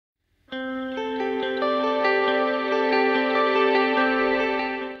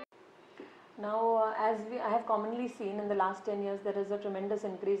commonly seen in the last 10 years, there is a tremendous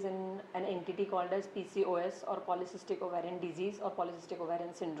increase in an entity called as PCOS, or polycystic ovarian disease, or polycystic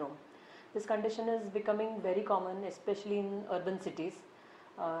ovarian syndrome. This condition is becoming very common, especially in urban cities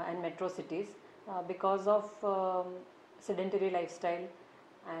and metro cities, because of sedentary lifestyle,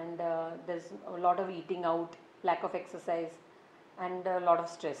 and there's a lot of eating out, lack of exercise, and a lot of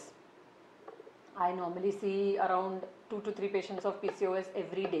stress. I normally see around 2 to 3 patients of PCOS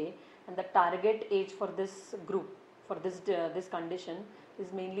every day, and the target age for this group, for this condition,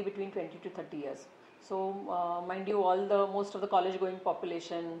 is mainly between 20 to 30 years. So mind you, most of the college going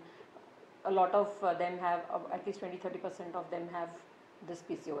population, a lot of them have, at least 20-30% of them have this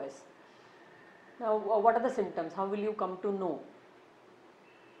PCOS. Now, what are the symptoms? How will you come to know?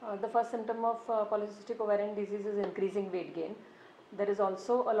 The first symptom of polycystic ovarian disease is increasing weight gain. There is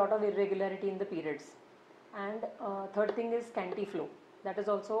also a lot of irregularity in the periods, and third thing is scanty flow. That is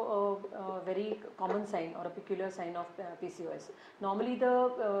also a very common sign or a peculiar sign of PCOS. Normally,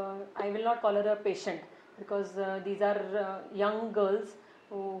 I will not call her a patient, because these are young girls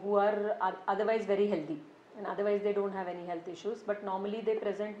who are otherwise very healthy, and otherwise they don't have any health issues, but normally they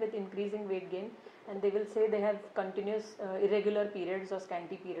present with increasing weight gain, and they will say they have continuous irregular periods or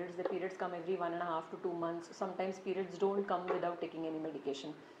scanty periods. The periods come every 1.5 to 2 months. Sometimes periods don't come without taking any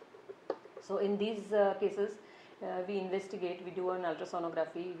medication. So in these cases, we investigate, we do an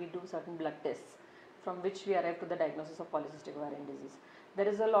ultrasonography, we do certain blood tests, from which we arrive to the diagnosis of polycystic ovarian disease. There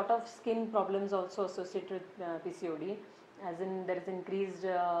is a lot of skin problems also associated with PCOD, as in there is increased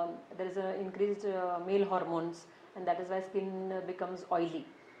male hormones, and that is why skin becomes oily,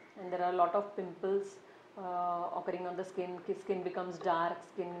 and there are a lot of pimples occurring on the skin. Skin becomes dark,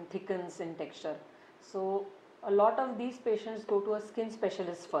 skin thickens in texture. So a lot of these patients go to a skin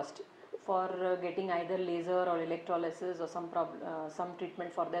specialist first for getting either laser or electrolysis or some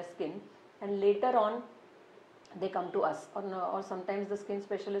treatment for their skin, and later on they come to us, or sometimes the skin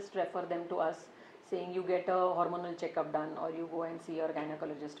specialist refer them to us, saying you get a hormonal checkup done, or you go and see your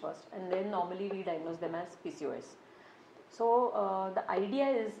gynecologist first, and then normally we diagnose them as PCOS. So the idea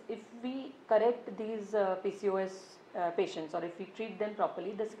is, if we correct these PCOS patients, or if we treat them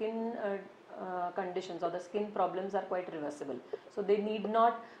properly, the skin conditions or the skin problems are quite reversible. So they need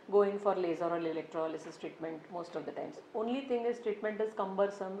not go in for laser or electrolysis treatment most of the times. Only thing is, treatment is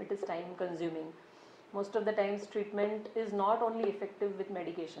cumbersome, it is time consuming. Most of the times treatment is not only effective with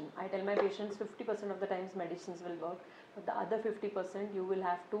medication. I tell my patients 50% of the times medicines will work, but the other 50% you will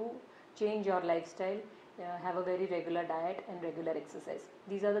have to change your lifestyle, have a very regular diet and regular exercise.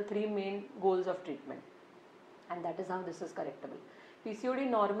 These are the 3 main goals of treatment, and that is how this is correctable. PCOD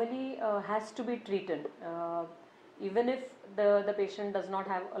normally has to be treated. Even if the patient does not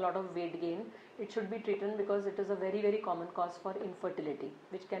have a lot of weight gain, it should be treated, because it is a very, very common cause for infertility,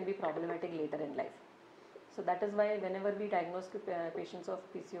 which can be problematic later in life. So that is why whenever we diagnose patients of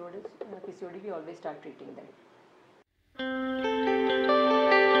PCOD, we always start treating them.